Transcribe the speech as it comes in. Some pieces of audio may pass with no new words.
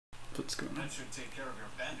it's going. That should take care of your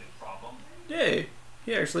bandit problem. Yay!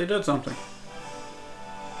 He actually did something.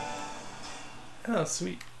 Oh,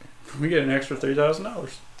 sweet. We get an extra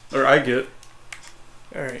 $3,000. Or I get.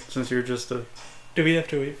 Alright. Since you're just a... Do we have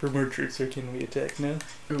to wait for more troops or can we attack now?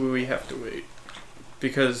 We have to wait.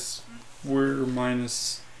 Because we're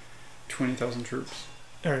minus 20,000 troops.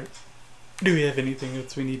 Alright. Do we have anything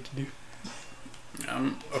else we need to do?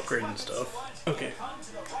 I'm upgrading stuff. Okay.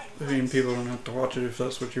 I mean, people don't have to watch it if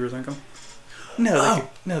that's what you were thinking. No,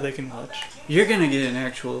 they can watch. You're gonna get an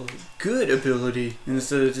actual good ability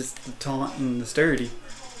instead of just the taunt and the sturdy.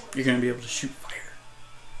 You're gonna be able to shoot fire.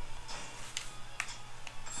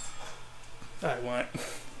 I want.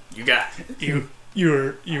 You got it. You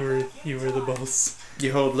were the boss.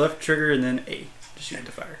 You hold left trigger and then A to shoot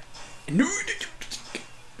the fire.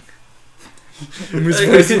 His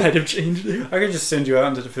voice might have changed there. I could just send you out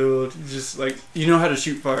into the field. Just like, you know how to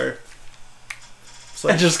shoot fire. It's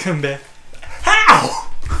like, I just come back.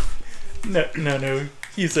 How? No.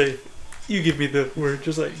 You say, you give me the word,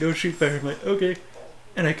 just like, go shoot fire. I'm like, okay.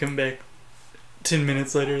 And I come back 10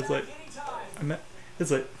 minutes later, it's like,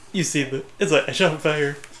 you see it's like, I shot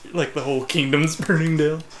fire, like the whole kingdom's burning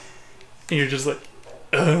down. And you're just like,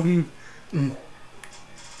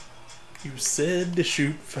 You said to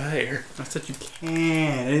shoot fire. I said you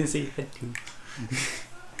can. I didn't say you had to.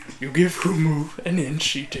 You give WHOMEW, and then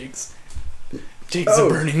she takes a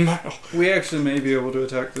burning mile. We actually may be able to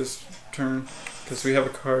attack this turn because we have a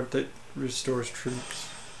card that restores troops.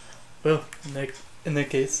 Well, in that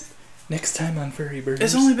case, next time on Furry Burgers.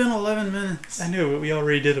 It's only been 11 minutes. I know, but we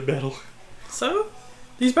already did a battle. So?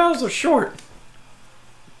 These battles are short.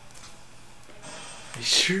 Are you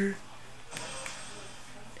sure?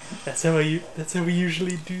 That's how we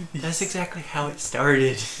usually do these. That's exactly how it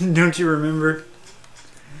started. Don't you remember?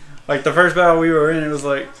 Like the first battle we were in, it was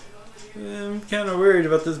like, I'm kind of worried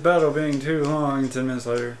about this battle being too long. 10 minutes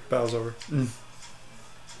later, battle's over.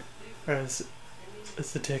 Alright,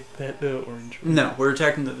 let's attack that orange one. No, we're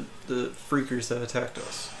attacking the freakers that attacked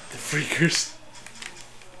us. The freakers.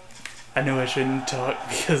 I know I shouldn't talk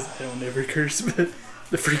because I don't ever curse, but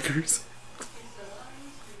the freakers.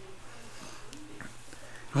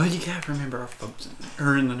 Well, you gotta remember our folks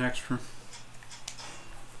are in the next room.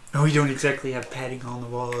 Oh, we don't exactly have padding on the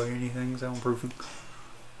wall or anything, soundproofing.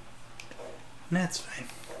 That's fine.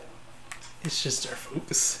 It's just our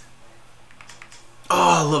focus.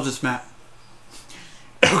 Oh, I love this map.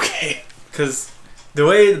 Okay. Because the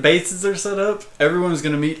way the bases are set up, everyone's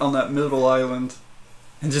gonna meet on that middle island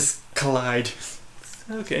and just collide.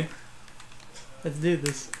 Okay. Let's do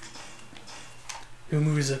this. Who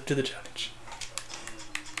moves up to the challenge?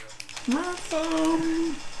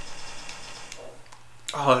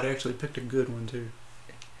 Oh, it actually picked a good one too.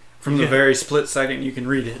 From the very split second you can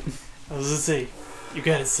read it. I was gonna say, you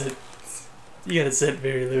got it set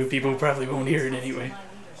very low. People probably won't hear it anyway.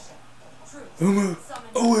 WHOMEW,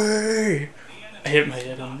 away! I hit my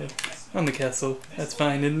head on the castle. That's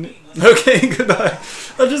fine, isn't it? Okay, goodbye.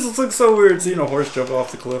 That just looks so weird seeing a horse jump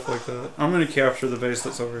off the cliff like that. I'm gonna capture the base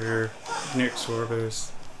that's over here next to our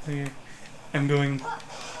base. Okay. I'm going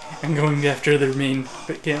after their main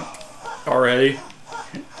camp. Already?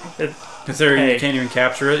 Considering you can't even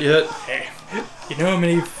capture it yet? Hey, you know how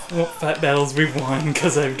many fight battles we've won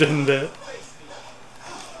because I've done that?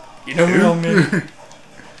 You know how many?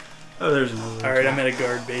 Oh, there's another. Alright, I'm at a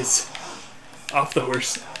guard base. Off the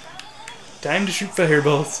horse. Time to shoot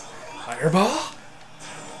fireballs. Fireball?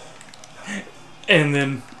 And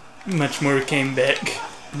then much more came back.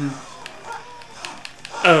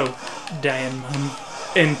 Oh, Diamond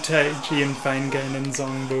and Taiji and Feingein and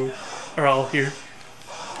Zongbo are all here.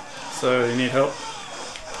 So, you need help?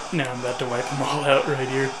 Now I'm about to wipe them all out right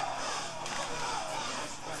here.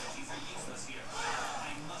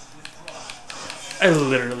 I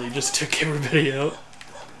literally just took everybody out.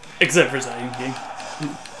 Except for Zion King.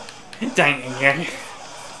 Dang it.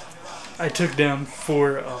 I took down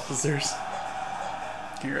 4 officers.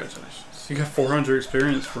 Congratulations. You got 400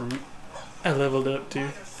 experience from it. I leveled up too.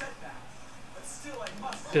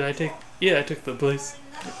 Did I take... Yeah, I took the place.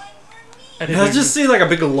 I just see like a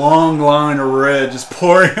big long line of red just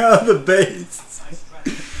pouring out of the base.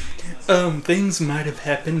 Things might have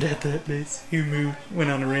happened at that base. WHOMEW went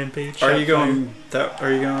on a rampage. Are you going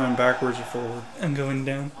backwards or forward? I'm going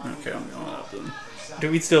down. Okay, I'm going up then. Do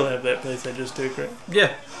we still have that place I just took, right?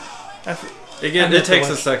 Yeah. It takes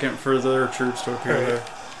a second for their troops to appear there.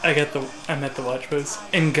 I'm at the watch post.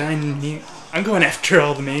 And I'm going after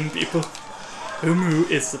all the main people. WHOMEW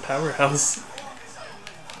is the powerhouse.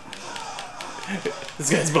 This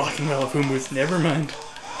guy's blocking all of WHOMEW's. Never mind.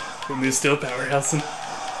 WHOMEW's still powerhousing.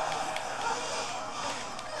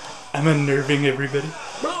 I'm unnerving everybody.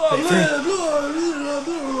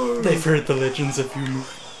 They've heard the legends of WHOMEW.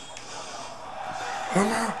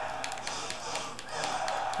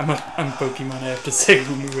 I'm Pokemon. I have to say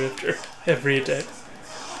WHOMEW after every attack.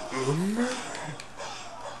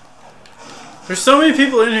 There's so many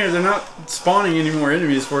people in here, they're not spawning any more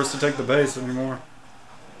enemies for us to take the base anymore.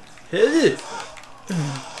 Hit it!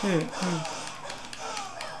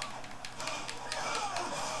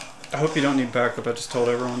 I hope you don't need backup. I just told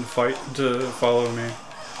everyone to follow me.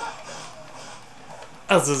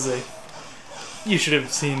 I was gonna say, you should have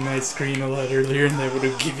seen my screen a lot earlier and that would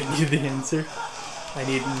have given you the answer. I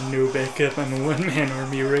need no backup. I'm a one-man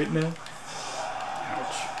army right now.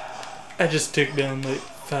 Ouch. I just took down like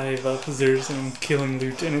 5 officers and I'm killing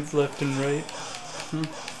lieutenants left and right.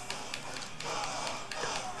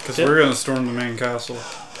 Because we're gonna storm the main castle.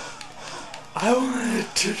 I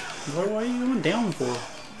wanted to. Why are you going down for?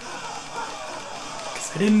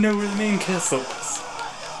 Because I didn't know where the main castle was.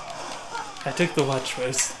 I took the watch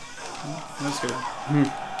post. That's good.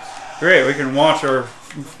 Great, we can watch our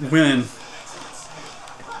win.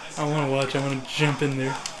 I want to watch. I want to jump in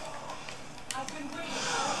there.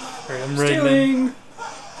 Alright, I'm riding in. Stealing!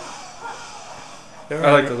 There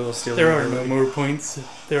I like the little stealing. There are no more points.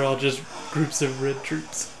 They're all just groups of red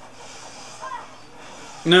troops.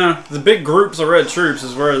 No, the big groups of red troops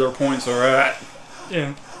is where their points are at.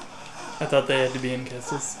 Yeah. I thought they had to be in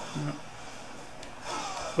castles. No.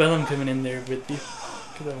 Well, I'm coming in there with you.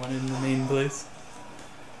 Because I wanted in the main place.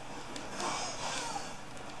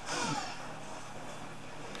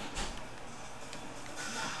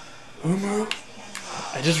 WHOMEW.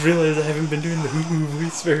 I just realized I haven't been doing the WHOMEW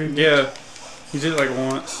voice very much. Yeah, you did it like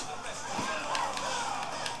once.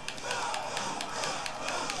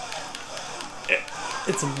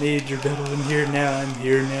 It's a major battle in here now. I'm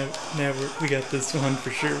here now. Now we got this one for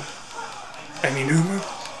sure. I mean, WHOMEW.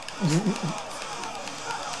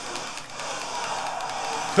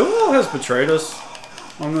 Who all has betrayed us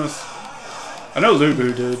on this? I know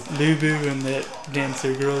Lubu did. Lubu and that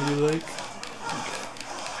dancer girl you like.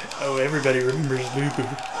 Oh, everybody remembers Lubu.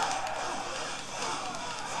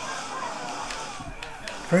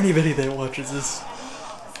 For anybody that watches this,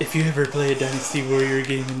 if you ever play a Dynasty Warrior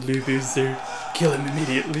game and Lubu's there, kill him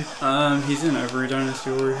immediately. He's in every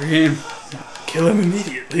Dynasty Warrior game. Kill him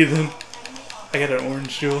immediately then. I got an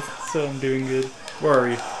orange jewel, so I'm doing good. Where are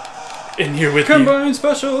you? In here with Combine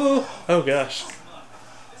special! Oh gosh.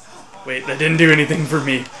 Wait, that didn't do anything for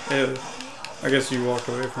me. Yeah. I guess you walked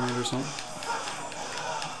away from it or something.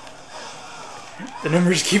 The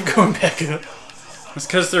numbers keep going back up. It's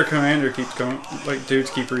because their commander keeps going, like dudes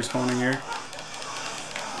keep respawning here.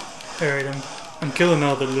 Alright, I'm killing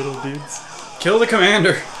all the little dudes. Kill the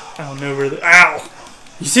commander! I don't know where the— Ow!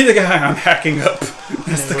 You see the guy I'm hacking up?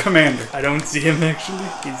 That's the commander. I don't see him actually.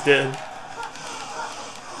 He's dead.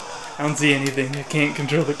 I don't see anything. I can't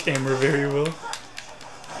control the camera very well.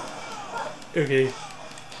 Okay.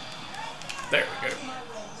 There we go.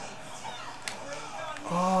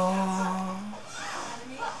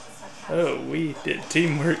 Oh, we did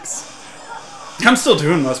teamworks. I'm still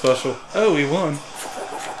doing my special. Oh, we won.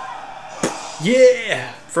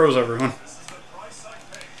 Yeah! Froze everyone.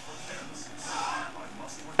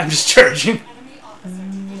 I'm just charging.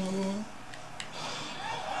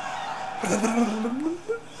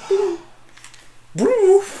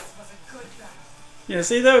 Yeah,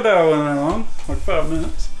 see, that wasn't that long. Like 5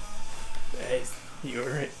 minutes. Hey, you were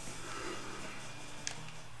right.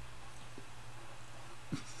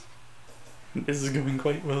 This is going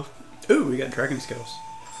quite well. Ooh, we got dragon scales.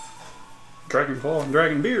 Dragon claw and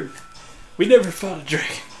dragon beard. We never fought a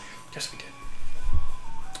dragon. Yes, we did.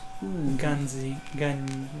 Ooh.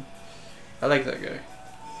 Gun. I like that guy.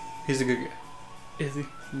 He's a good guy. Is he?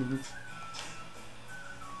 Mm-hmm.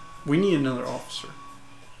 We need another officer.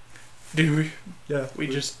 Do we? Yeah. We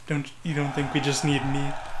just don't. You don't think we just need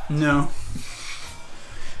me? No.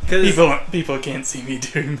 People can't see me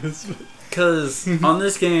doing this. Because on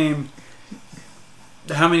this game,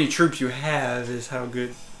 how many troops you have is how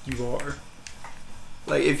good you are.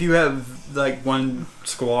 Like, if you have, like, one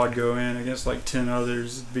squad go in against, like, 10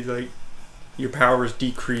 others, it'd be like your power is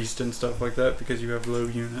decreased and stuff like that because you have low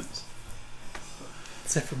units.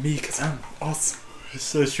 Except for me, because I'm awesome.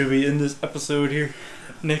 So should we end this episode here?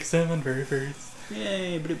 Next time on Very Furries.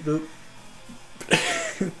 Yay, bloop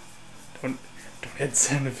bloop. Don't add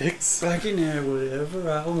sound effects. I can add whatever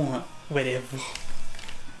I want. Whatever.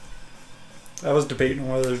 I was debating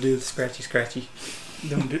whether to do the scratchy scratchy.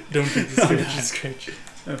 Don't do the scratchy scratchy.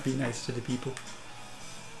 That'd be nice to the people.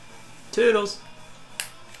 Toodles.